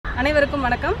அனைவருக்கும்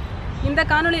வணக்கம். இந்த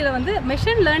காணொளியில் வந்து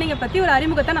மெஷின் லேர்னிங்கை பற்றி ஒரு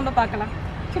அறிமுகத்தை நம்ம பார்க்கலாம்.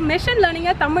 ஸோ மெஷின்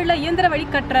லேர்னிங்கை தமிழில் இயந்திர வழி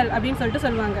கற்றல் அப்படின்னு சொல்லிட்டு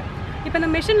சொல்லுவாங்க. இப்போ இந்த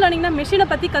மெஷின் லேர்னிங்னா மெஷினை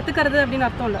பற்றி கற்றுக்கிறது அப்படின்னு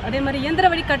அர்த்தம் இல்லை. அதே மாதிரி இயந்திர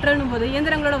வழி கற்றல்னும் போது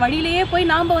இயந்திரங்களோட வழியிலேயே போய்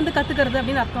நாம் வந்து கற்றுக்கிறது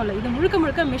அப்படின்னு அர்த்தம் இல்லை. இது முழுக்க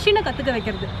முழுக்க மெஷினை கற்றுக்க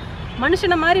வைக்கிறது.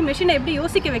 மனுஷனை மாதிரி மெஷினை எப்படி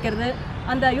யோசிக்க வைக்கிறது,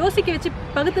 அந்த யோசிக்க வச்சு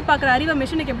பகுத்து பார்க்குற அறிவை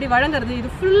மெஷினுக்கு எப்படி வழங்குறது, இது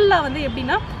ஃபுல்லாக வந்து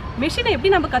எப்படின்னா மெஷினை எப்படி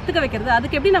நம்ம கற்றுக்க வைக்கிறது,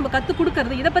 அதுக்கு எப்படி நம்ம கற்றுக்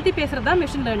கொடுக்கறது, இதை பற்றி பேசுகிறது தான்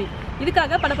மெஷின் லேர்னிங்.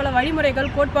 இதுக்காக பல வழிமுறைகள்,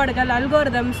 கோட்பாடுகள்,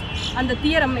 அல்கோரிதம்ஸ், அந்த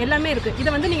தியரம் எல்லாமே இருக்குது. இதை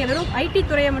வந்து நீங்கள் வெறும் ஐடி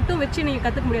துறையை மட்டும் வச்சு நீங்கள்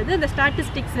கற்றுக்க முடியாது. இந்த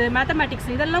ஸ்டாட்டிஸ்டிக்ஸு, மேத்தமேட்டிக்ஸ்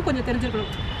இதெல்லாம் கொஞ்சம்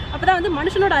தெரிஞ்சுக்கணும். அப்போ தான் வந்து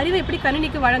மனுஷனோட அறிவை எப்படி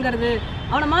கணினிக்கு வழங்குறது,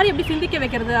 அவனை மாதிரி எப்படி சிந்திக்க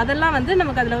வைக்கிறது, அதெல்லாம் வந்து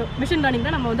நமக்கு அதில் மிஷின் லேர்னிங்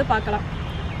தான் நம்ம வந்து பார்க்கலாம்.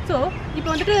 ஸோ இப்போ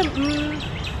வந்துட்டு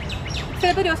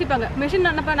சில பேர் யோசிப்பாங்க, மெஷின்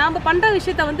நாம் பண்ணுற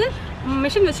விஷயத்த வந்து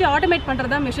மிஷின் வச்சு ஆட்டோமேட்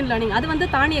பண்ணுறது தான் மிஷின் லேர்னிங். அது வந்து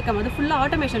தானியக்கம், அது ஃபுல்லாக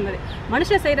ஆட்டோமேஷன் மாதிரி.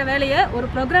 மனுஷன் செய்கிற வேலையை ஒரு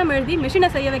ப்ரோக்ராம் எழுதி மிஷினை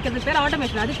செய்ய வைக்கிறது பேர்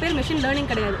ஆட்டோமேஷன். அது பேர் மிஷின் லேர்னிங்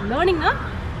கிடையாது. லேர்னிங்னா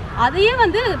அதையே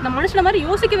வந்து நம்ம மனுஷனை மாதிரி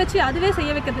யோசிக்க வச்சு அதுவே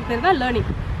செய்ய வைக்கிறதுக்கு பேர் தான் லேர்னிங்.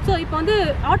 ஸோ இப்போ வந்து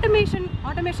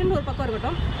ஆட்டோமேஷன் ஒரு பக்கம்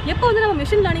இருக்கட்டும். எப்போ வந்து நம்ம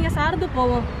மிஷின் லேர்னிங்கை சார்ந்து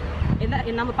போவோம்,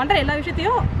 நம்ம பண்ணுற எல்லா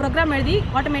விஷயத்தையும் ப்ரோக்ராம் எழுதி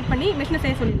ஆட்டோமேட் பண்ணி மிஷினை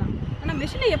செய்ய சொல்லிடலாம். ஆனால்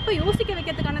மிஷினை எப்போ யோசிக்க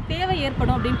வைக்கிறதுக்கான தேவை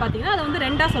ஏற்படும் அப்படின்னு பார்த்தீங்கன்னா அதை வந்து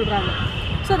ரெண்டாக சொல்கிறாங்க.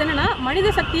 ஸோ அது என்னென்னா, மனித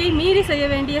சக்தியை மீறி செய்ய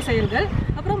வேண்டிய செயல்கள்,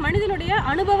 அப்புறம் மனிதனுடைய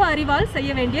அனுபவ அறிவால்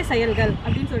செய்ய வேண்டிய செயல்கள்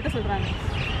அப்படின்னு சொல்லிட்டு சொல்கிறாங்க.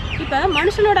 இப்போ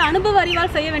மனுஷனோட அனுபவ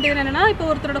அறிவால் செய்ய வேண்டியது என்னென்னா, இப்போ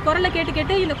ஒருத்தரோட குரலை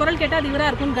கேட்டு இந்த குரல் கேட்டால் அது இவராக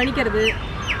இருக்கும்னு கணிக்கிறது.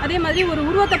 அதே மாதிரி ஒரு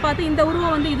உருவத்தை பார்த்து இந்த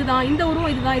உருவம் வந்து இதுதான், இந்த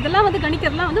உருவம் இதுதான், இதெல்லாம் வந்து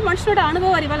கணிக்கிறதுலாம் வந்து மனுஷனோட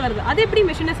அனுபவ அறிவால் வருது. அது எப்படி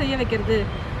மிஷினை செய்ய வைக்கிறது?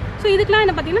 ஸோ இதுக்கெலாம்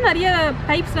என்ன பார்த்தீங்கன்னா நிறைய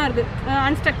டைப்ஸ்லாம் இருக்குது.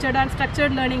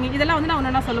 அன்ஸ்ட்ரக்சர்ட் லேர்னிங், இதெல்லாம் வந்து நான்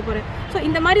ஒன்றா சொல்ல போகிறேன். ஸோ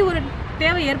இந்த மாதிரி ஒரு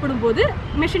தேவை ஏற்படும் போது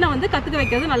மிஷினை வந்து கற்றுக்க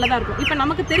வைக்கிறது நல்லதாக இருக்கும். இப்போ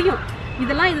நமக்கு தெரியும்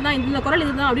இதுதான், இந்த குரல்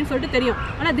இதுதான் அப்படின்னு சொல்லிட்டு தெரியும்.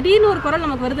 ஆனால் திடீர்னு ஒரு குரல்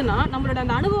நமக்கு வருதுன்னா நம்மளோட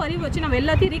அந்த அனுபவ அறிவு வச்சு நம்ம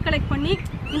எல்லாத்தையும் ரீகலெக்ட் பண்ணி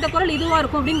இந்த குரல் இதுவாக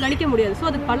இருக்கும் அப்படின்னு கணிக்க முடியாது. ஸோ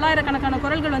அது பல்லாயிரக்கணக்கான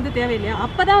குரல்கள் வந்து தேவையில்லையா?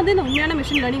 அப்போ தான் வந்து இந்த உண்மையான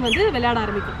மிஷின் லேர்னிங் வந்து விளையாட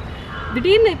ஆரம்பிக்கும்.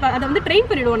 திடீர்னு இப்போ அதை வந்து ட்ரெயின்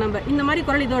பண்ணிவிடுவோம். நம்ம இந்த மாதிரி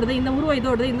குரல் இதோடது, இந்த உருவம்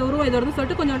இதோடது, இந்த உருவம் இதோடதுன்னு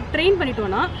சொல்லிட்டு கொஞ்சம் ட்ரெயின்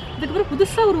பண்ணிட்டோன்னா இதுக்கப்புறம்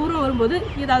புதுசாக ஒரு உருவம் வரும்போது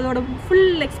இது அதோட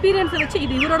ஃபுல் எக்ஸ்பீரியன்ஸை வச்சு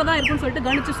இது இவரோட தான் இருக்குன்னு சொல்லிட்டு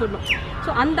கணிச்சு சொல்லணும். ஸோ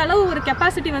அந்த அளவு ஒரு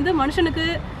கெப்பாசிட்டி வந்து மனுஷனை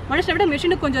விட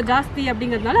மெஷினுக்கு கொஞ்சம் ஜாஸ்தி.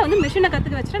 அப்படிங்கிறதுனால வந்து மெஷினை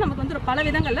கற்றுக்க வச்சுட்டா நமக்கு வந்து ஒரு பல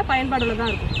விதங்களில் பயன்பாடுல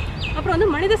தான் இருக்கும். அப்புறம் வந்து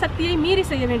மனித சக்தியை மீறி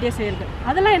செய்ய வேண்டிய செயல்கள்,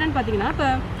 அதெல்லாம் என்னென்னு பார்த்தீங்கன்னா, இப்போ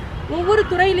ஒவ்வொரு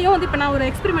துறையிலையும் வந்து இப்போ நான் ஒரு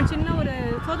எக்ஸ்பெரிமெண்ட், சின்ன ஒரு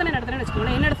சோதனை நடத்துகிறேன்னு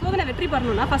வச்சுக்கோங்களேன். என்னோட சோதனை வெற்றி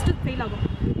பெறணும்னா ஃபஸ்ட்டு ஃபெயில் ஆகும்,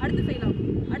 அடுத்து ஃபெயில் ஆகும்.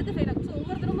 ஸோ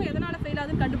ஒவ்வொரு தடவை எதனால் ஃபெயில்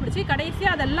ஆகுதுன்னு கண்டுபிடிச்சி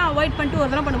கடைசியாக அதெல்லாம் அவாய்ட் பண்ணிட்டு ஒரு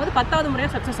தடவை பண்ணும்போது 10வது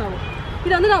முறையாக சக்ஸஸ் ஆகும்.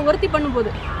 இதை வந்து நான் ஒருத்தி பண்ணும்போது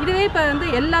இதுவே இப்போ வந்து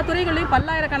எல்லா துறைகளையும்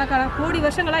பல்லாயிரக்கணக்கான கோடி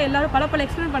வருஷங்களாக எல்லாரும் பல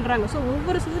எக்ஸ்பிளைன் பண்ணுறாங்க. ஸோ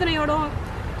ஒவ்வொரு சோதனையோடும்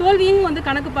தோல்வியும் வந்து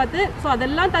கணக்கு பார்த்து, ஸோ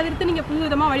அதெல்லாம் தவிர்த்து நீங்கள் புது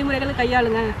விதமாக வழிமுறைகளை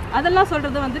கையாளுங்க, அதெல்லாம்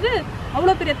சொல்கிறது வந்துட்டு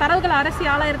அவ்வளோ பெரிய தரவுகள் அரசி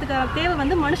ஆளாயிரத்துக்கான தேவை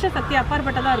வந்து மனுஷ சக்தி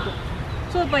அப்பாற்பட்டதாக இருக்கும்.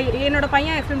 ஸோ இப்போ என்னோட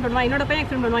பையன் எக்ஸ்பிளைன்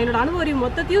பண்ணுவான், என்னோட அனுபவ அறிவு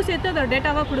மொத்தத்தையும் சேர்த்து அதோட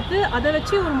டேட்டாவாக கொடுத்து அதை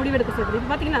வச்சு ஒரு முடிவெடுக்க சொல்கிறது. இப்போ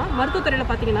பார்த்தீங்கன்னா மருத்துவத்துறையில்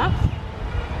பார்த்தீங்கன்னா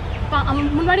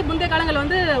முன்னாடி முந்தைய காலங்களில்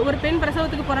வந்து ஒரு பெண்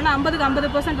பிரசவத்துக்கு போகிறோன்னா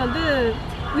 50% வந்து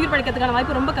உயிர் பழைக்கிறதுக்கான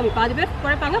வாய்ப்பு ரொம்ப கம்மி. பாதி பேர்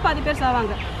பழைப்பாங்க, பாதி பேர்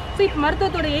சாவாங்க. ஸோ இப்போ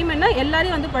மருத்துவத்தோட எய்ம் என்ன,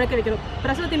 எல்லாரையும் வந்து பழைக்க வைக்கணும்.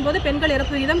 பிரசவத்தின் போது பெண்கள்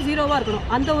இறப்பு விகிதம் 0வாக இருக்கணும்.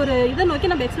 அந்த ஒரு இதை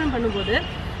நோக்கி நம்ம எக்ஸ்பிளைன் பண்ணும்போது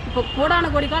இப்போ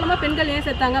கோடி காலமாக பெண்கள் ஏன்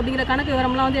செத்தாங்க அப்படிங்கிற கணக்கு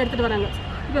விவரம்லாம் வந்து எடுத்துகிட்டு வராங்க.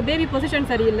 இப்போ பேபி பொசிஷன்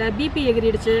சரியில்லை, பிபி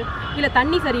எகிரிடுச்சு, இல்லை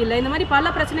தண்ணி சரியில்லை, இந்த மாதிரி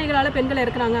பல பிரச்சனைகளால் பெண்கள்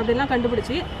இருக்கிறாங்க அப்படின்லாம்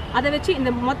கண்டுபிடிச்சி அதை வச்சு இந்த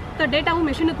மொத்த டேட்டாவும்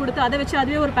மெஷினுக்கு கொடுத்து அதை வச்சு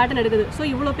அதுவே ஒரு பேட்டர்ன் எடுக்குது. ஸோ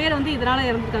இவ்வளோ பேர் வந்து இதனால்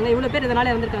இறந்துருக்காங்க, இவ்வளோ பேர்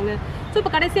இதனால் இறந்துருக்காங்க. ஸோ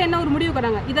இப்போ கடைசியாக என்ன ஒரு முடிவு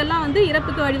வராங்க, இதெல்லாம் வந்து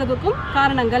இறப்புக்கு வழிவகுக்கும்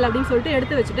காரணங்கள் அப்படின்னு சொல்லிட்டு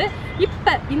எடுத்து வச்சுட்டு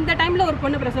இப்போ இந்த டைமில் ஒரு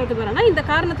பொண்ணு பிரசவத்துக்கு வராங்கன்னா இந்த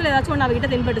காரணத்தில் ஏதாச்சும் ஒன்று அவகிட்ட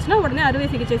தென்பட்டுச்சுன்னா உடனே அறுவை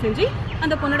சிகிச்சை செஞ்சு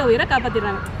அந்த பொண்ணோட உயிரை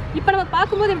காப்பாற்றிடுறாங்க. இப்போ நம்ம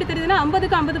பார்க்கும்போது எப்படி தெரியுதுன்னா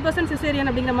 50% சிசேரியன்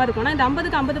அப்படிங்கிற மாதிரி இருக்கும். ஆனால் இந்த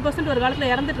 50% ஒரு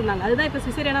காலத்தில் இறந்துட்டு இருந்தாங்க. அதுதான் இப்போ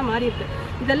சிசேரியனாக மாறி இருக்கு.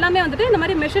 இதெல்லாமே வந்துட்டு இந்த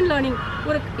மாதிரி மெஷின் லேர்னிங்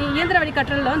ஒரு இயந்திர வழி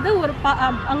கற்றலில் வந்து ஒரு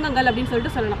அங்கங்கள் அப்படின்னு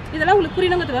சொல்லிட்டு சொல்லலாம். இதெல்லாம் உங்களுக்கு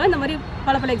புரியணுங்கிறதுக்காக இந்த மாதிரி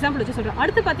பல எக்ஸாம்பிள் வச்சு சொல்கிறேன்.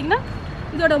 அடுத்து பார்த்தீங்கன்னா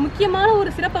இதோட முக்கியமான ஒரு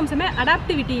சிறப்பம்சமே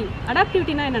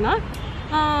அடாப்டிவிட்டினா என்னென்னா,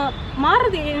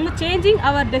 மாறுறது changing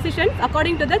our decisions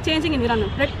according to the changing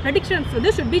environment. Predictions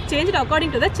வந்து should be change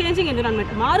according to the changing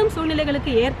environment. மாறும்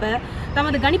சூழ்நிலைகளுக்கு ஏற்ப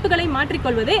தமது கணிப்புகளை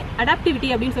மாற்றிக்கொள்வதே அடாப்டிவிட்டி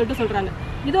அப்படின்னு சொல்லிட்டு சொல்கிறாங்க.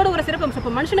 இதோட ஒரு சிறப்பம்சம்,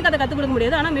 இப்போ மனுஷனுக்கு அதை கற்றுக் கொடுக்க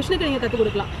முடியாது, ஆனால் மிஷினுக்கு நீங்கள் கற்றுக்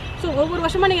கொடுக்கலாம். ஸோ ஒவ்வொரு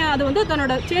வருஷமாக நீங்கள் அது வந்து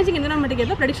தன்னோட சேஞ்சிங் என்விரான்மெண்ட்டுக்கு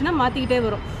ஏற்ப ப்ரெடிக்ஷனாக மாற்றிக்கிட்டே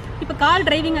வரும். இப்போ கார்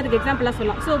டிரைவிங் அதுக்கு எக்ஸாம்பிளாக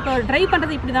சொல்லலாம். ஸோ இப்போ ட்ரைவ்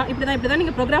பண்ணுறது இப்படி தான்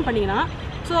நீங்கள் ப்ரோக்ராம் பண்ணிங்கன்னா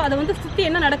ஸோ அதை வந்து சுற்றி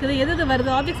என்ன நடக்குது, எது வருது,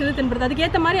 ஆப்ஜெக்ட்ஸ் எது தென்படுது,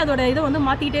 அதுக்கேற்ற மாதிரி அதோட இதை வந்து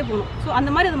மாற்றிக்கிட்டே போகணும். ஸோ அந்த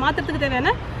மாதிரி அதை மாற்றுறதுக்கு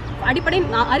தேவையான அடிப்படை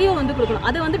அறிவை வந்து கொடுக்கணும்.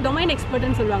 அது வந்து டொமைன்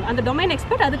எக்ஸ்பர்ட்னு சொல்லுவாங்க. அந்த டொமைன்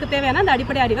எக்ஸ்பர்ட் அதுக்கு தேவையான அந்த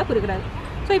அடிப்படை அறிவை கொடுக்குறாரு.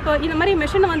 ஸோ இப்போ இந்த மாதிரி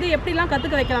மெஷினை வந்து எப்படிலாம்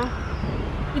கற்றுக்க வைக்கலாம்,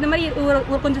 இந்த மாதிரி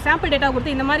ஒரு கொஞ்சம் சாம்பிள் டேட்டா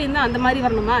கொடுத்து இந்த மாதிரி இருந்தால் அந்த மாதிரி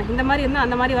வரணுமா, இந்த மாதிரி இருந்தால்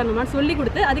அந்த மாதிரி வரணுமான்னு சொல்லி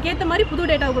கொடுத்து அதுக்கேற்ற மாதிரி புது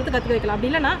டேட்டாவை கொடுத்து கற்றுக்க வைக்கலாம்.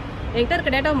 அப்படி இல்லைனா என்கிட்ட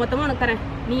இருக்க டேட்டாவை மொத்தமாக உனக்கு தரேன்,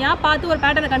 நீயா பார்த்து ஒரு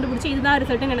பேட்டர்னை கண்டுபிடிச்சி இதுதான்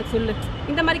ரிசல்ட்டுன்னு எனக்கு சொல்லு,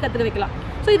 இந்த மாதிரி கற்றுக்க வைக்கலாம்.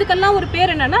 ஸோ இதுக்கெல்லாம் ஒரு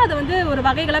பேர் என்னென்னா அது வந்து ஒரு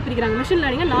வகைகளாக பிரிக்கிறாங்க. மிஷின்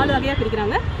லேர்னிங்கை 4 வகையாக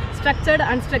பிரிக்கிறாங்க. Structured,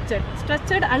 unstructured.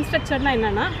 ஸ்ட்ரக்சர்டு அன்ஸ்ட்ரக்சர்ட்னா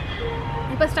என்னென்னா,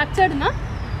 இப்போ ஸ்ட்ரக்சர்டுனா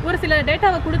ஒரு சில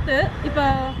டேட்டாவை கொடுத்து, இப்போ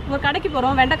ஒரு கடைக்கு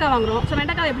போகிறோம், வெண்டைக்காய் வாங்குகிறோம். ஸோ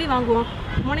வெண்டைக்காய் எப்படி வாங்குவோம்?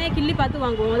 முனையை கிள்ளி பார்த்து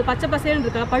வாங்குவோம், அது பச்சை பசேல்னு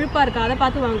இருக்கா பழுப்பாக இருக்கா அதை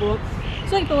பார்த்து வாங்குவோம்.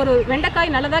 ஸோ இப்போ ஒரு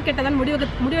வெண்டைக்காய் நல்லதா கெட்டதான்னு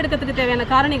முடிவெடுக்கிறதுக்கு தேவையான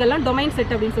காரணிகள்லாம் டொமைன்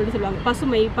செட் அப்படின்னு சொல்லுவாங்க.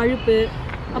 பசுமை, பழுப்பு,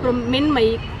 அப்புறம் மென்மை,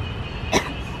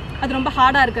 அது ரொம்ப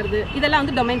ஹார்டாக இருக்கிறது, இதெல்லாம்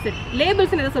வந்து டொமைன் செட்.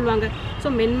 லேபிள்ஸ்னு எதை சொல்லுவாங்க? ஸோ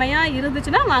மென்மையாக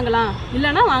இருந்துச்சுன்னா வாங்கலாம்,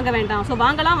 இல்லைனா வாங்க வேண்டாம். ஸோ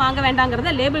வாங்கலாம் வாங்க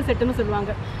வேண்டாங்கிறத லேபிள் செட்டுன்னு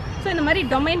சொல்லுவாங்க. ஸோ இந்த மாதிரி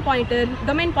டொமைன்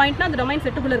பாயிண்ட்னா அந்த டொமைன்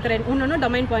செட்டுக்குள்ளே இருக்கிற ஒன்று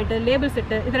டொமைன் பாயிண்ட்டு, லேபிள்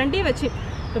செட்டு, இது ரெண்டையும் வச்சு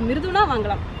இப்போ மிருதுனா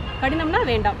வாங்கலாம், கடினம்னா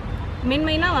வேண்டாம்,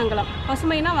 மென்மைனா வாங்கலாம்,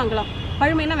 பசுமைனா வாங்கலாம்,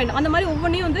 பழுமைனா வேண்டாம். அந்த மாதிரி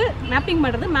ஒவ்வொன்றையும் வந்து மேப்பிங்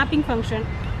பண்ணுறது மேப்பிங் ஃபங்க்ஷன்.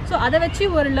 ஸோ அதை வச்சு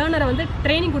ஒரு லேர்னரை வந்து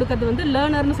ட்ரைனிங் கொடுக்கறது வந்து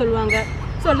லேர்னர்னு சொல்லுவாங்க.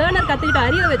 ஸோ லேர்னர் கற்றுக்கிட்ட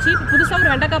அறிவை வச்சு இப்போ புதுசாக ஒரு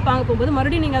வெண்டைக்காய் வாங்க போகும்போது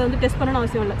மறுபடியும் நீங்கள் அதை வந்து டெஸ்ட் பண்ணணும்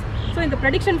அவசியம் இல்லை. ஸோ இந்த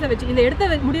ப்ரெடிக்ஷன்ஸை வச்சு, இந்த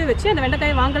எடுத்த முடிவை வச்சு அந்த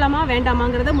வெண்டைக்காயை வாங்கலாமா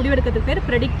வேண்டாமாங்கிறத முடிவெடுக்கிறதுக்கு பேர்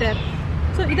ப்ரெடிக்டர்.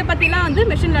 ஸோ இதை பற்றிலாம் வந்து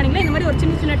மெஷின் லேர்னிங்கில் இந்த மாதிரி ஒரு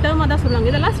சின்ன சின்ன டேர்மாக தான் சொல்லுவாங்க.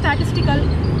 இதெல்லாம் ஸ்டாட்டிஸ்டிக்கல்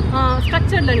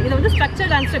ஸ்ட்ரக்சர்ட் லேர்னிங். இதை வந்து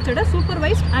ஸ்ட்ரக்சர்ட் அன்ஸ்ட்ரக்சர்டு,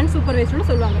 சூப்பர்வைஸ்ட் அன்சூப்பர்வைஸ்டுன்னு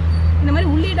சொல்லுவாங்க. இந்த மாதிரி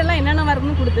உள்ளீடெல்லாம் என்னென்ன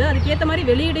வரும்னு கொடுத்து அதுக்கேற்ற மாதிரி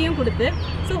வெளியீடையும் கொடுத்து,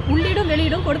 ஸோ உள்ளீடும்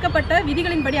வெளியீடும் கொடுக்கப்பட்ட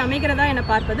விதிகளின்படி அமைகிறதா என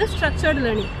பார்ப்பது ஸ்ட்ரக்சர்டு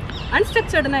லேர்னிங்.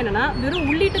 அன்ஸ்ட்ரக்சர்டுனா என்னென்னா, வெறும்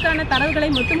உள்ளீட்டுக்கான தரவுகளை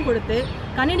மட்டும் கொடுத்து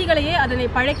கணினிகளையே அதனை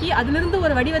பழக்கி அதிலிருந்து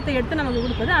ஒரு வடிவத்தை எடுத்து நமக்கு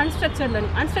கொடுப்பது அன்ஸ்ட்ரக்சர்ட்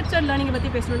லேர்னிங். அன்ஸ்ட்ரக்சர்ட் லேர்னிங்கை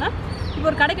பற்றி பேசணும்னா, இப்போ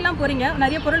ஒரு கடைக்கெல்லாம் போகிறீங்க,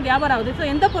 நிறைய பொருள் வியாபாரம் ஆகுது. ஸோ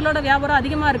எந்த பொருளோட வியாபாரம்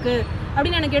அதிகமாக இருக்குது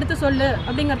அப்படின்னு எனக்கு எடுத்து சொல்லு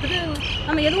அப்படிங்கிறதுக்கு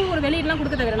நம்ம எதுவும் ஒரு வெளியீடெலாம்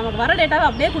கொடுக்க தேவை. நமக்கு வர டேட்டாவை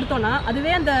அப்படியே கொடுத்தோன்னா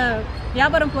அதுவே அந்த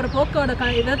வியாபாரம் போகிற போக்கோட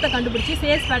விதத்தை கண்டுபிடிச்சி,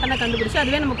 சேல்ஸ் பேட்டர்னை கண்டுபிடிச்சி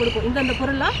அதுவே நம்ம கொடுக்கும். இந்த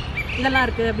பொருள்லாம் இதெல்லாம்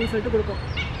இருக்குது அப்படின்னு சொல்லிட்டு கொடுக்கும்.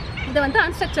 இதை வந்து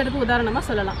அன்ஸ்ட்ரக்சர்டுக்கு உதாரணமாக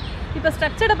சொல்லலாம். இப்போ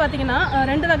ஸ்ட்ரக்சர்டை பார்த்தீங்கன்னா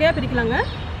 2 வகையாக பிரிக்கலாங்க.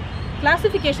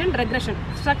 Classification, regression.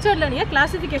 Structured லேர்னிங்கை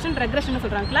classification, regression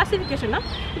சொல்கிறாங்க. கிளாசிஃபிகேஷன்னா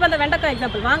இப்போ அந்த வெண்டைக்காய்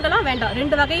எக்ஸாம்பிள் வாங்கலாம் வேண்டாம்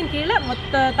 2 வகையின் கீழே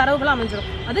மொத்த தரவுகளும் அமைஞ்சிடும்,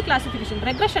 அது கிளாசிஃபிகேஷன்.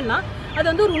 ரெக்ரெஷன்னா அது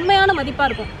வந்து ஒரு உண்மையான மதிப்பாக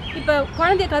இருக்கும். இப்போ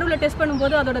குழந்தைய கருவில் டெஸ்ட்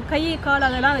பண்ணும்போது அதோட கை கால்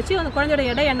அதெல்லாம் வச்சு அந்த குழந்தையோட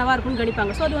எடை என்னவாக இருக்கும்னு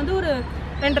கணிப்பாங்க. ஸோ அது வந்து ஒரு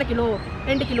 2.5 கிலோ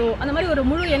 2 கிலோ அந்த மாதிரி ஒரு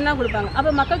முழு எண்ணாக கொடுப்பாங்க.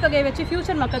 அப்போ மக்கள் தொகையை வச்சு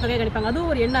ஃபியூச்சர் மக்கள் தொகையை கணிப்பாங்க,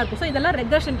 அதுவும் ஒரு எண்ணாக இருக்கும். ஸோ இதெல்லாம்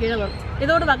ரெக்ரெஷன் கீழே வரும்.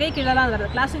 இதோட வகை கீழெல்லாம்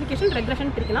வருது. கிளாசிஃபிகேஷன்,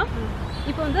 ரெக்ரெஷன் பிரிக்கலாம்.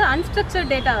 இப்போ வந்து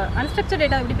அன்ஸ்ட்ரக்சர்ட் டேட்டா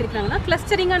எப்படி பிரிக்கிறாங்கன்னா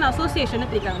கிளஸ்டரிங் அண்ட் அசோசியேஷன்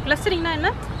பிரிக்கிறாங்க. கிளஸ்டரிங்னா என்ன?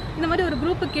 இந்த மாதிரி ஒரு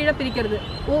குரூப்பு கீழே பிரிக்கிறது,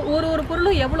 ஒரு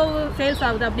பொருளும் எவ்வளோ சேல்ஸ்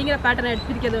ஆகுது அப்படிங்கிற பேட்டர்னை எடுத்து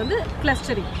பிரிக்கிறது வந்து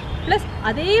கிளஸ்டரிங். ப்ளஸ்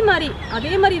அதே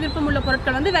மாதிரி விருப்பமுள்ள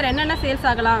பொருட்கள் வந்து வேறு என்னென்ன சேல்ஸ்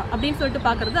ஆகலாம் அப்படின்னு சொல்லிட்டு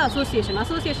பார்க்குறது அசோசியேஷன்.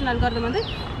 அசோசியேஷன் அல்காரிதம் வந்து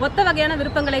ஒத்த வகையான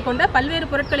விருப்பங்களை கொண்ட பல்வேறு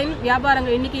பொருட்களின்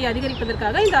வியாபாரங்கள் எண்ணிக்கையை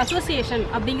அதிகரிப்பதற்காக இந்த அசோசியேஷன்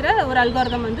அப்படிங்கிற ஒரு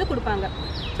அல்காரிதம் வந்து கொடுப்பாங்க.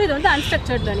 ஸோ இது வந்து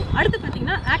அன்ஸ்ட்ரக்சர்ட் லேர்னிங். அடுத்து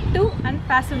பார்த்தீங்கன்னா ஆக்டிவ் அண்ட்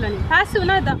பாசிவ் லேர்னிங்.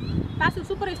 பாசிவ்னா இதான் பாசிவ்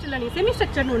சூப்பர்வைஸ்டு லேர்னிங். செமி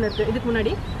ஸ்ட்ரக்சர்ட்னு ஒன்று இருக்குது. இதுக்கு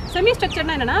முன்னாடி செமி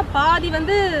ஸ்ட்ரக்சர்ட்னா என்னென்னா, பாதி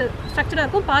வந்து ஸ்ட்ரக்சர்டாக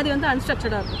இருக்கும், பாதி வந்து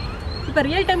அன்ஸ்ட்ரக்சர்டாக இருக்கும். இப்போ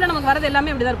ரியல் டைமில் நமக்கு வரது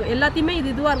எல்லாமே அப்படி தான் இருக்கும். எல்லாத்தையுமே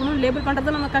இதுவாக இருக்கணும்னு லேபிள்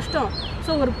பண்ணுறது நம்ம கஷ்டம்.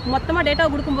 ஸோ ஒரு மொத்தமாக டேட்டா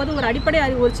கொடுக்கும்போது ஒரு அடிப்படை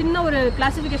ஒரு சின்ன ஒரு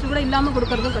கிளாசிஃபிகேஷன் கூட இல்லாமல்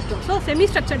கொடுக்குறதும் கஷ்டம். ஸோ செமி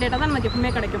ஸ்ட்ரக்சர் டேட்டா தான் நமக்கு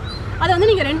எப்பவுமே கிடைக்கும். அதை வந்து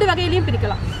நீங்கள் 2 வகையிலையும்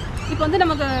பிரிக்கலாம். இப்போ வந்து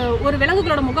நமக்கு ஒரு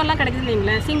விலங்குகளோட முகம்லாம் கிடைக்குது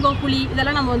இல்லைங்களேன், சிங்கம், புலி,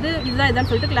 இதெல்லாம் நம்ம வந்து இதுதான்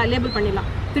சொல்லிட்டு லேபிள் பண்ணிடலாம்.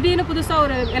 திடீர்னு புதுசாக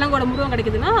ஒரு விலங்கோட முருகம்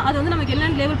கிடைக்குதுன்னா அது வந்து நமக்கு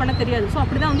என்னென்னு லேபிள் பண்ண தெரியாது. ஸோ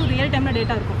அப்படி தான் வந்து ரியல் டைமில்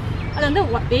டேட்டா இருக்கும். அது வந்து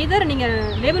எதர் நீங்கள்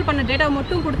லேபிள் பண்ண டேட்டாவை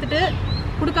மட்டும் கொடுத்துட்டு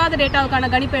கொடுக்காத டேட்டாவுக்கான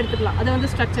கணிப்பை எடுத்துக்கலாம், அது வந்து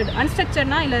ஸ்ட்ரக்சர்டு.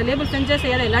 அன்ஸ்ட்ரக்சர்னா இல்லை லேபிள்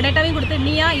செய்யாத எல்லா டேட்டாவையும் கொடுத்து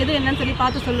நீயா எது என்னன்னு சொல்லி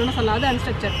பார்த்து சொல்லணும்னு சொல்லலாம், அது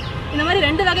அன்ஸ்ட்ரக்சர். இந்த மாதிரி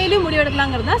 2 வகையிலையும்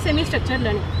முடிவெடுக்கலாங்கிறது தான் செமி ஸ்ட்ரக்சர்ட்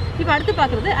லேர்னிங். இப்போ அடுத்து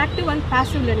பார்க்குறது ஆக்டிவ் அண்ட்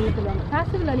பாசிவ் லேர்னிங் சொல்லுவாங்க.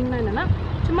 பாசிவ் லேர்னிங்னா என்னென்னா,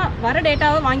 சும்மா வர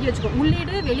டேட்டாவை வாங்கி வச்சுக்கோ,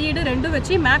 உள்ளீடு வெளியீடு 2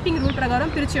 வச்சு மேப்பிங் ரூல்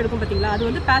பிரகாரம் பிரித்து எடுக்கும் பார்த்தீங்களா, அது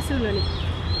வந்து பாசிவ் லேர்னிங்.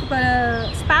 இப்போ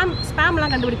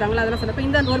ஸ்பேம்லாம் கண்டுபிடிப்பாங்களா, அதெல்லாம் சொல்ல. இப்போ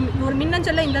இந்த ஒரு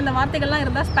மின்னஞ்சலில் இந்த வார்த்தைகள்லாம்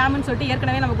இருந்தால் ஸ்பேம்னு சொல்லிட்டு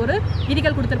ஏற்கனவே நமக்கு ஒரு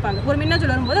விதிகள் கொடுத்துருப்பாங்க. ஒரு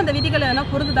மின்னஞ்சல் வரும்போது அந்த விதிகள் எதனா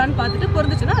பொருந்துதான்னு பார்த்துட்டு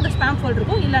பொருந்துச்சுன்னா அது ஸ்பேம் ஃபோல்டர்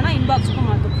இருக்கும், இல்லைனா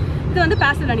இன்பாக்ஸுக்கும் மாற்றும். இது வந்து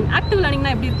பாசிவ் லேர்னிங். ஆக்டிவ்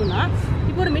லேர்னிங்னா எப்படி இருக்குன்னா,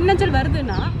 இப்போ ஒரு மின்னஞ்சல்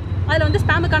வருதுன்னா அதில் வந்து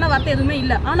ஸ்பேமுக்கான வார்த்தை எதுவுமே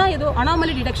இல்லை, ஆனால் ஏதோ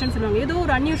அனாமலி டிடெக்ஷன் சொல்லுவாங்க, ஏதோ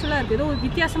ஒரு அன்யூஷுவலாக இருக்குது, ஏதோ ஒரு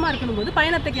வித்தியாசமாக இருக்கணும் போது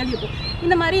பயணத்தை கேள்வி இருக்கும்.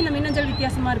 இந்த மாதிரி இந்த மின்னஞ்சல்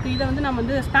வித்தியாசமாக இருக்குது, இதை வந்து நம்ம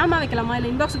வந்து ஸ்பேமாக வைக்கலாமா இல்லை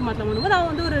இன்பாக்ஸுக்கு மாற்றலாம் போது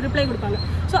அவங்க வந்து ஒரு ரிப்ளை கொடுப்பாங்க.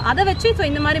 ஸோ அதை வச்சு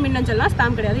இந்த மாதிரி மின்னஞ்சல்லாம்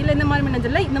ஸ்பேம் கிடையாது, இல்லை இந்த மாதிரி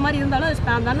மின்னஞ்சலில் இந்த மாதிரி இருந்தாலும் அது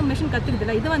ஸ்பேம் தான் மிஷின்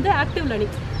கற்றுக்குது. இது வந்து ஆக்டிவ்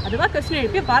லேர்னிங். அதுவாக கொஸ்டின்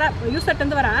எழுப்பி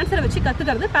யூசர்ட்டு வர ஆன்சரை வச்சு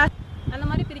கற்றுக்கிறது அந்த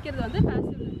மாதிரி பிரிக்கிறது வந்து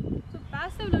பாசிவ் லேர்னிங். ஸோ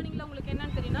பாசிவ் லேர்னிங்கில் உங்களுக்கு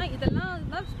என்னன்னு தெரியும்னா, இதெல்லாம்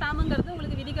தான் ஸ்பேமுங்கிறது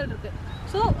உங்களுக்கு விதிகள் இருக்குது.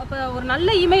 ஸோ அப்போ ஒரு நல்ல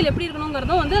இமெயில் எப்படி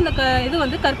இருக்கணுங்கிறதும் வந்து அந்த இது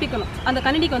வந்து கற்பிக்கணும், அந்த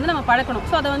கணினிக்கு வந்து நம்ம பழக்கணும்.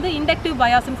 ஸோ அதை வந்து இண்டக்டிவ்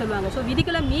பயாஸ்ன்னு சொல்லுவாங்க. ஸோ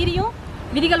விதிகளை மீறியும்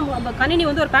விதிகள் கணினி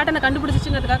வந்து ஒரு பேட்டர்னை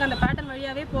கண்டுபிடிச்சிச்சுங்கிறதுக்காக அந்த பேட்டர்ன்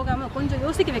வழியாகவே போகாமல் கொஞ்சம்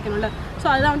யோசிக்க வைக்கணும்ல. ஸோ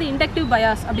அதுதான் வந்து இண்டக்டிவ்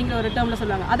பயாஸ் அப்படிங்கிற ஒரு டேர்மில்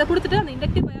சொல்லுவாங்க. அதை கொடுத்துட்டு அந்த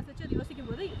இண்டக்டிவ் பயாஸ் வச்சு அது யோசிக்கும்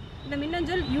போது இந்த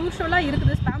மின்னஞ்சல் யூஸ்வலாக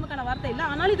இருக்குது, ஸ்பேமுக்கான வார்த்தை இல்லை,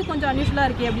 ஆனாலும் இது கொஞ்சம் அன்யூஷுவலாக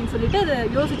இருக்கே அப்படின்னு சொல்லிட்டு அதை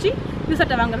யோசிச்சு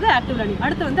யூசர்ட்டை வாங்குறது ஆக்டிவ் லேர்னிங்.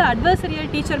 அடுத்து வந்து அட்வர்சரியல்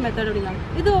டீச்சர் மெத்தட் அப்படிங்காங்க.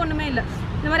 இது ஒன்றுமே இல்லை,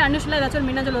 இந்த மாதிரி அன்யூஷுவலாக ஏதாச்சும் ஒரு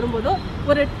மின்னஞ்சல் வரும்போதோ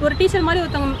ஒரு டீச்சர் மாதிரி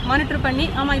ஒருத்தவங்க மானிட்டர் பண்ணி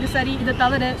ஆமாம் இது சரி இது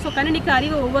தவறு. ஸோ கணினிக்கு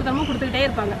அறிவை ஒவ்வொருத்தரமும் கொடுத்துக்கிட்டே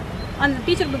இருப்பாங்க. அந்த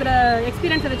டீச்சர் கொடுக்குற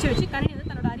எக்ஸ்பீரியன்ஸை வச்சு கணினி வந்து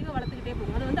தன்னோட அறிவை வளர்த்துக்கிட்டே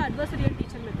போகும். அது வந்து அட்வர்சரியல்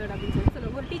டீச்சர் மெத்தட் அப்படின்னு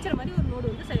சொல்லுவாங்க. ஒரு டீச்சர் மாதிரி ஒரு நோடு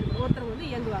வந்து செயல்படும், ஒருத்தர் வந்து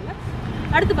இயங்குவாங்க.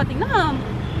 அடுத்து பார்த்திங்கன்னா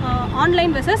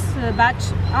ஆன்லைன் வெர்சஸ் பேட்ச்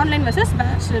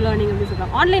லேர்னிங் அப்படின்னு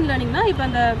சொல்லுவாங்க. ஆன்லைன் லேர்னிங்னா இப்போ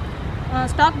அந்த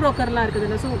ஸ்டாக் ப்ரோக்கர்லாம் இருக்குது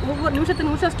இல்லை. ஸோ ஒவ்வொரு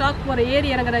நிமிஷம் ஸ்டாக் போகிற ஏறி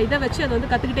இறங்குற இதை வச்சு அது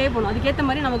வந்து கற்றுக்கிட்டே போகணும். அதுக்கேற்ற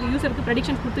மாதிரி நமக்கு யூஸருக்கு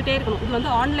ப்ரெடிக்ஷன்ஸ் கொடுத்துட்டே இருக்கணும். இது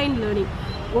வந்து ஆன்லைன் லேர்னிங்.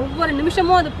 ஒவ்வொரு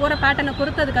நிமிஷமும் அது போகிற பேட்டர்னை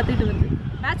பொறுத்து அது கற்றுக்கிட்டு வருது.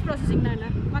 பேட்ச் ப்ராசஸிங்னா என்ன?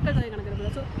 மக்கள் தொகை கணக்கு.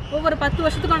 ஸோ ஒவ்வொரு 10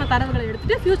 வருஷத்துக்கான தரவுகளை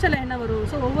எடுத்துகிட்டு ஃபியூச்சரில் என்ன வரும்,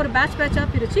 ஸோ ஒவ்வொரு பேட்சாக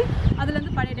பிரித்து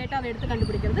அதுலேருந்து பழைய டேட்டாவை எடுத்து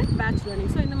கண்டுபிடிக்கிறது பேட்ச்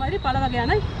லேர்னிங். ஸோ இந்த மாதிரி பல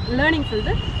வகையான லேர்னிங்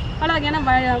சொல்லிட்டு பல வகையான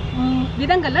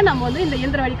விதங்களில் நம்ம வந்து இந்த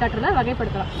இயந்திர வழிகாட்டுறதை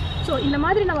வகைப்படுத்தலாம். ஸோ இந்த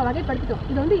மாதிரி நம்ம வகைப்படுத்திட்டோம்.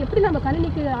 இதை வந்து எப்படி நம்ம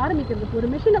கணினிக்கு ஆரம்பிக்கிறது, ஒரு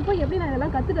மிஷினை போய் எப்படி நான்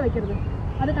இதெல்லாம் கற்றுக்க வைக்கிறது,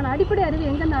 அதுக்கான அடிப்படை அறிவு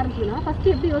எங்கேருந்து ஆரம்பிச்சுன்னா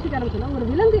ஃபஸ்ட்டு எப்படி யோசிக்க ஆரம்பிச்சோன்னா ஒரு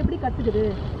விலங்கு எப்படி கற்றுக்குது,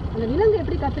 அந்த விலங்கு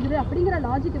எப்படி கற்றுக்குது அப்படிங்கிற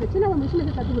லாஜிக்கை வச்சு நம்ம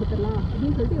மிஷினுக்கு கற்றுக் கொடுத்துடலாம்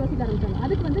அப்படின்னு சொல்லிட்டு யோசிக்க ஆரம்பிச்சாங்க.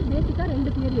 அதுக்கு வந்து பேசிக்காக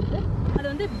 2 தியரி இருக்குது. அது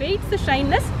வந்து வெயிட்ஸ்,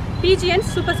 ஷைனஸ், பிஜிஎன்,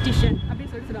 சூப்பர்ஸ்டிஷன்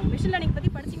அப்படின்னு சொல்லுவாங்க. மிஷின் லேர்னிங்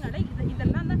பற்றி படிச்சிங்கனாலே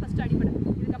இதெல்லாம் தான் ஃபஸ்ட்டு அடிப்படை.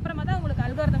 இதுக்கப்புறமா தான் உங்களுக்கு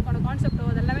அல்காரிதம்கான கான்செப்டோ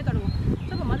அதெல்லாமே தொடங்கும்.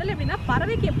 ஸோ இப்போ முதல்ல எப்படின்னா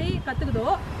பறவைக்கு எப்படி கற்றுக்குதோ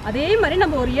அதே மாதிரி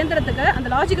நம்ம ஒரு இயந்திரத்துக்கு அந்த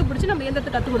லாஜிக்கை பிடிச்சி நம்ம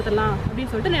இயந்திரத்துக்கு கற்றுக் கொடுத்துடலாம்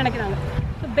அப்படின்னு சொல்லிட்டு நினைக்கிறாங்க.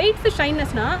 ஸோ வெயிட்ஸ்,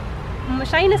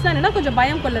 ஷைனஸ்னால் என்னென்னா கொஞ்சம்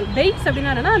பயம் கொள்ளல். வெயிட்ஸ்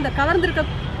அப்படின்னா என்னென்னா அந்த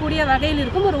கவர்ந்திருக்கக்கூடிய வகையில்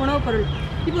இருக்கும் ஒரு உணவுப் பொருள்.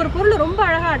 இப்போ ஒரு பொருள் ரொம்ப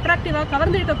அழகாக அட்ராக்டிவாக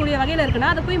கவர்ந்திருக்கக்கூடிய வகையில்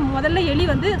இருக்குன்னா அதை போய் முதல்ல எலி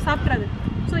வந்து சாப்பிட்றாது.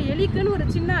 ஸோ எலிக்குன்னு ஒரு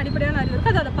சின்ன அடிப்படையான அறிவு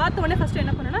இருக்குது. அதை பார்த்த உடனே ஃபஸ்ட்டு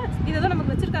என்ன பண்ணுன்னா இதை தான்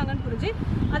நமக்கு வச்சுருக்காங்கன்னு புரிஞ்சு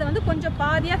அதை வந்து கொஞ்சம்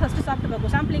பாதியாக ஃபஸ்ட்டு சாப்பிட்டு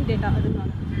பார்ப்போம். சாம்பிளிங் டேட்டா அதுனால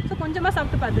ஸோ கொஞ்சமாக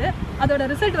சாப்பிட்டு பார்த்து அதோட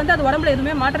ரிசல்ட் வந்து அது உடம்புல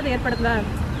எதுவுமே மாற்றத்தை ஏற்படுத்தலை,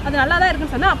 அது நல்லா தான்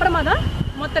இருக்குன்னு சொன்னால் அப்புறமா தான்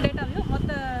மொத்த டேட்டாவையும்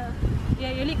மொத்த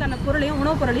எலிக்கான பொருளையும்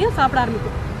உணவுப் பொருளையும் சாப்பிட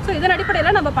ஆரம்பிக்கும். ஸோ இதன்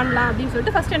அடிப்படையில் நம்ம பண்ணலாம் அப்படின்னு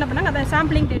சொல்லிட்டு ஃபஸ்ட்டு என்ன பண்ணாங்க, அதை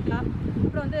சாம்பிளிங் டேட்டா,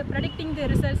 அப்புறம் வந்து predicting the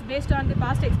results based on the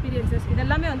past experiences,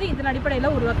 இதெல்லாமே வந்து இதன்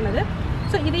அடிப்படையில் உருவாக்குனது.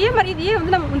 ஸோ இதையே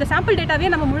வந்து நம்ம இந்த சாம்பிள்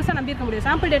டேட்டாவே நம்ம முழுசாக நம்பியிருக்க முடியும்.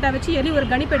 சாம்பிள் டேட்டா வச்சு எலி ஒரு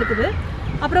கணிப்பு எடுக்குது,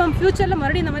 அப்புறம் ஃபியூச்சரில்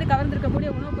மறுபடியும் இந்த மாதிரி கவர்ந்திருக்கக்கூடிய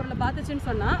உணவுப் பொருளை பார்த்துச்சுன்னு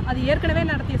சொன்னால் அது ஏற்கனவே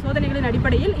நடத்திய சோதனைகளின்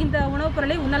அடிப்படையில் இந்த உணவுப்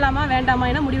பொருளை உண்ணலாமா வேண்டாமா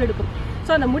என முடிவெடுக்கும்.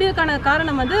 ஸோ அந்த முடிவுக்கான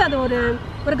காரணம் வந்து அது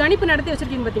ஒரு கணிப்பு நடத்தி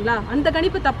வச்சுருக்கீங்க பார்த்தீங்களா, அந்த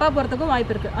கணிப்பு தப்பாக போகிறதுக்கும்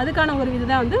வாய்ப்பு இருக்குது. அதுக்கான ஒரு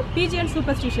இதுதான் வந்து பிஜிஎன்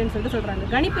சூப்பர்ஸ்டிஷன் சொல்லிட்டு சொல்கிறாங்க.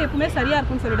 கணிப்பு எப்பவுமே சரியாக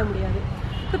இருக்கும்னு சொல்லிட முடியாது.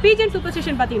 ஸோ பிஜிஎன்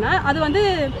சூப்பர்ஸ்டிஷன் பார்த்தீங்கன்னா அது வந்து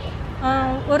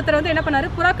ஒருத்தர் வந்து என்ன பண்ணார்,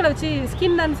 புறாக்களை வச்சு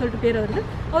ஸ்கின்னர்னு சொல்லிட்டு பேர் வருது.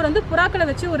 அவர் வந்து புறாக்களை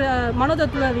வச்சு ஒரு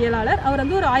மனோதத்துவவியலாளர், அவர்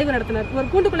வந்து ஒரு ஆய்வு நடத்தினார். ஒரு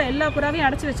கூண்டுக்குள்ளே எல்லா புறாவையும்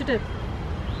அடைச்சி வச்சுட்டு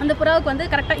அந்த புறாவுக்கு வந்து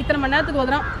கரெக்டாக இத்தனை மணி நேரத்துக்கு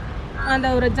ஒரு அந்த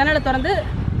ஒரு ஜன்னலை திறந்து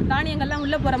தானியங்கள்லாம்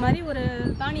உள்ளே போகிற மாதிரி ஒரு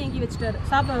தானியங்கி வச்சுட்டாரு,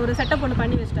 ஒரு செட்டப் ஒன்று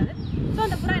பண்ணி வச்சுட்டாரு. ஸோ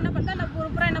அந்த புறா என்ன பண்ணுறா, அந்த ஒரு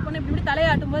புறா என்ன பண்ணு இப்படி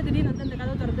தலையாட்டும் போது திடீர்னு வந்து அந்த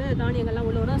கதவு திறந்து தானியங்கள்லாம்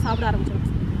உள்ள வரும், சாப்பிட ஆரம்பிச்சிடும்.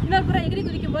 இன்னொரு புறா எகிரி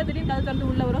குதிக்கும் போது திடீர்னு கதவு திறந்து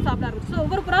உள்ள வரும், சாப்பிட ஆரம்பிச்சு. ஸோ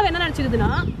ஒவ்வொரு புறாவும் என்ன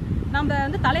நினச்சிக்குதுன்னா நம்ம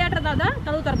வந்து தலையாட்டுறதா தான்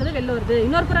கதவு திறக்குது வெளில வருது,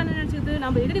 இன்னொரு புறா என்ன நினச்சிக்குது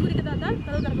நம்ம எகிரி குதிக்கிறதா தான்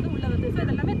கதவு திறக்குது உள்ளே வருது. ஸோ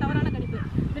இதெல்லாமே தவறான கணிப்பு.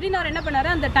 திடீர்னு அவர் என்ன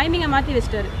பண்ணார், அந்த டைமிங்கை மாற்றி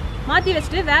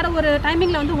வச்சுட்டு வேறு ஒரு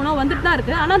டைமிங்கில் வந்து உணவு வந்துட்டு தான்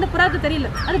இருக்குது. ஆனால் அந்த புறாவுக்கு தெரியல,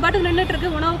 அது பாட்டுக்கு நின்றுட்டு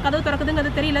இருக்குது, உணவு கதவு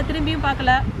திறக்குதுங்கிறது தெரியல, திரும்பியும்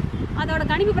பார்க்கல. அதோட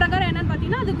கணிப்பு பிரகாரம் என்னன்னு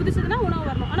பார்த்தீங்கன்னா அது குதிச்சதுன்னா உணவு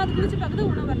வரணும், ஆனால் அது குதிச்சு பார்க்குது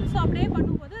உணவு வரணும். ஸோ அப்படியே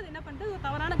பண்ணும்போது அது என்ன பண்ணுறது, ஒரு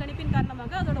தவறான கணிப்பின்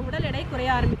காரணமாக அதோட உடல் எடை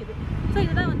குறைய ஆரம்பிக்குது. ஸோ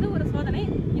இதுதான் வந்து ஒரு சோதனை.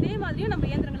 இதே மாதிரியும் நம்ம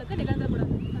இயந்திரங்களுக்கு நிகழ்ந்துடக்கூடாது.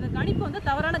 அந்த கணிப்பு வந்து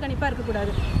தவறான கணிப்பாக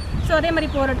இருக்கக்கூடாது. ஸோ அதே மாதிரி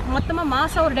இப்போ ஒரு மொத்தமாக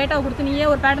மாதம் ஒரு டேட்டாவை கொடுத்து நீயே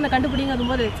ஒரு பேட்டர்னை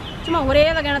கண்டுபிடிங்கும் போது சும்மா ஒரே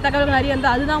வகையான தகவல்கள் நிறைய வந்து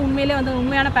அதுதான் உண்மையிலே வந்து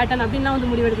உண்மையான பேட்டர்ன் அப்படின்னா வந்து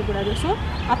முடிவெடுக்கக்கூடாது. ஸோ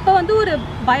அப்போ வந்து ஒரு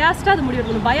பயாஸ்டாக அது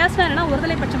முடிவெடுக்கணும். பயாஸ்டாக என்னென்னா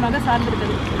ஒருதலை பட்சமாக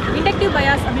சார்ந்திருக்குது. இண்டக்டிவ்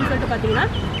பயாஸ் அப்படின்னு சொல்லிட்டு பார்த்தீங்கன்னா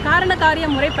காரண காரிய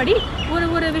முறைப்படி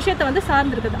ஒரு விஷயத்தை வந்து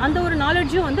சார்ந்திருக்குது. அந்த ஒரு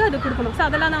நாலேஜும் வந்து அது கொடுக்கணும். ஸோ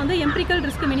அதெல்லாம் தான் வந்து எம்பிரிக்கல்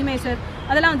ரிஸ்க் மினிமைசர்,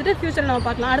 அதெல்லாம் வந்துட்டு ஃபியூச்சரில் நம்ம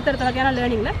பார்க்கலாம் அடுத்தடுத்த வகையான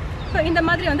லேர்னிங்கில். ஸோ இந்த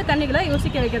மாதிரி வந்து கண்ணிகளை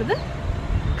யோசிக்க வைக்கிறது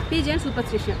பிஜிஎன்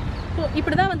சூப்பர்ஸ்டிஷன். ஸோ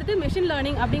இப்படி தான் வந்துட்டு மெஷின்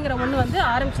லேர்னிங் அப்படிங்கிற ஒன்று வந்து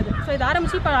ஆரம்பிச்சது. ஸோ இது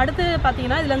ஆரம்பித்து இப்போ அடுத்து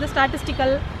பார்த்தீங்கன்னா இதில் வந்து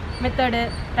statistical method,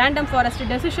 random forest,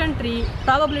 decision tree,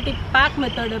 probability back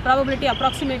method, probability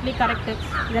approximately correct,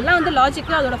 இதெல்லாம் வந்து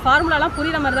லாஜிக்கு அதோட ஃபார்முலாலாம்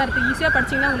புரியுற மாதிரி தான் இருக்குது. ஈஸியாக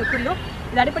படிச்சிங்கன்னா உங்களுக்கு புரியும்.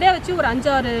 இது அடிப்படையாக வச்சு ஒரு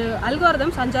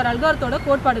 5-6 அல்காரத்தோட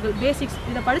கோட்பாடுகள் பேசிக்ஸ்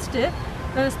இதை படிச்சுட்டு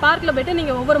ஸ்பார்க்கில் போய்ட்டு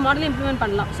நீங்கள் ஒவ்வொரு மாடலையும் இம்ப்ளிமெண்ட்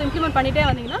பண்ணலாம். ஸோ இம்ப்ளிமெண்ட் பண்ணிகிட்டே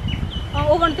வந்தீங்கன்னா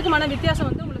ஒவ்வொன்றுத்துக்குமான வித்தியாசம்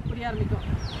வந்து உங்களுக்கு புரிய ஆரம்பிக்கும்.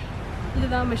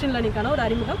 இதுதான் மெஷின் லேர்னிங்கான ஒரு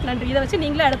அறிமுகம். நன்றி. இதை வச்சு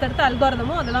நீங்களே அடுத்தடுத்த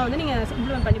அல்காரதமோ அதெல்லாம் வந்து நீங்கள்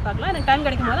இம்ப்ளிமெண்ட் பண்ணி பார்க்கலாம். எனக்கு டைம்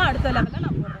கிடைக்கும் போது அடுத்த லெவலில்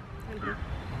நான் போடுறேன். நன்றி.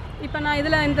 இப்போ நான்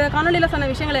இதில் இந்த காணொலியில் சொன்ன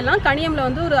விஷயங்கள் எல்லாம் கணியமில்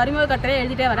வந்து ஒரு அறிமுக கட்டுரையை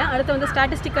எழுதிட்டே வரேன். அடுத்து வந்து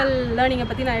ஸ்டாட்டிஸ்டிக்கல் லேர்னிங்கை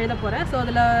பற்றி நான் எழுத போகிறேன். ஸோ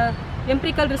அதில்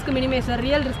எம்பிரிக்கல் ரிஸ்க் மினிமைசர்,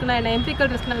 ரியல் ரிஸ்க்னா என்ன,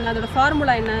 எம்பிரிக்கல் ரிஸ்க்னா என்ன, அதோட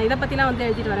ஃபார்முலா என்ன, இதை பற்றிலாம் வந்து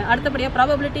எழுதிட்டு வரேன். அடுத்தபடியாக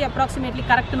ப்ராபபிலிட்டி அப்ராக்சிமேட்லி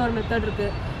கரெக்ட்னு ஒரு மெத்தட்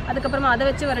இருக்குது. அதுக்கப்புறமா அதை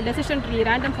வச்சு வர டெசிஷன் ட்ரீ,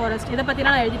 ரேண்டம் ஃபாரஸ்ட், இதை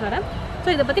பற்றிலாம் நான் எழுதிட்டு வரேன். ஸோ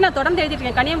இதை பற்றி நான் தொடர்ந்து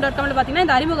எழுதிருக்கேன். கணியம்.comல பார்த்தீங்கன்னா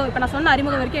இந்த அறிமுகம் இப்போ நான் சொன்ன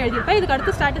அறிமுகம் வரைக்கும் எழுதியிருப்பேன். இதுக்கு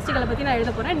அடுத்து ஸ்டாட்டிஸ்டிக்கலை பற்றி நான்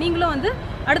எழுத போகிறேன். நீங்களும் வந்து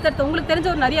அடுத்தடுத்து உங்களுக்கு தெரிஞ்ச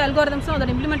ஒரு நிறைய அல்காரிதம்ஸும்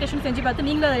அதோட இம்ப்ளிமெண்டேஷன் செஞ்சு பார்த்து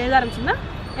நீங்களும் அதை எழுத ஆரம்பிச்சிங்கன்னா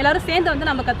எல்லோரும் சேர்ந்து வந்து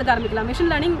நம்ம கற்றுக்க ஆரம்பிக்கலாம்.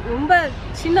 மிஷின் லேர்னிங் ரொம்ப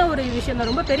சின்ன ஒரு விஷயம் தான்,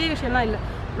 ரொம்ப பெரிய விஷயம்லாம் இல்லை.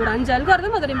 ஒரு 5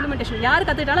 அல்காரிதம் அதோட இம்ப்ளிமெண்டேஷன் யார்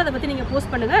கற்றுக்கிட்டாலும் அதை பற்றி நீங்கள்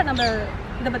போஸ்ட் பண்ணுங்கள், நம்ம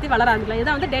இதை பற்றி வளர ஆரம்பிக்கலாம்.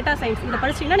 இதான் வந்து டேட்டா சயின்ஸ். இதை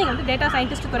படிச்சிங்கன்னா நீங்கள் வந்து டேட்டா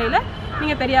சயின்டிஸ்ட் துறையில்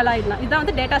நீங்கள் பெரிய ஆளாகிடலாம். இதான்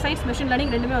வந்து டேட்டா சயின்ஸ் மிஷின்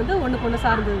லேர்னிங் ரெண்டுமே வந்து ஒன்றுக்கு ஒன்று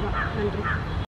சார்ந்தது தான். நன்றி.